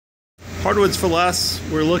Hardwoods for less,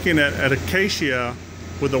 we're looking at Acacia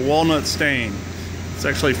with a walnut stain. It's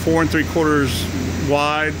actually 4 3/4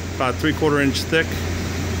 wide, about 3/4 inch thick,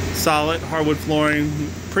 solid hardwood flooring,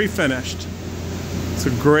 pre-finished. It's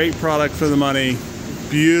a great product for the money,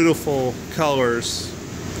 beautiful colors,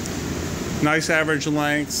 nice average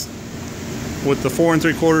lengths. With the 4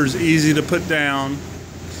 3/4, easy to put down.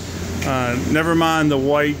 Never mind the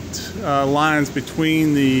white lines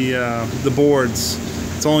between the boards.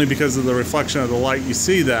 It's only because of the reflection of the light you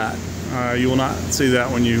see that. You will not see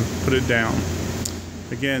that when you put it down.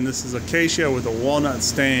 Again, this is Acacia with a walnut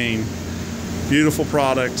stain. Beautiful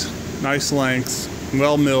product, nice lengths,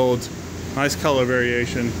 well milled, nice color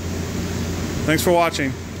variation. Thanks for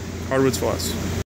watching. Hardwoods for Less.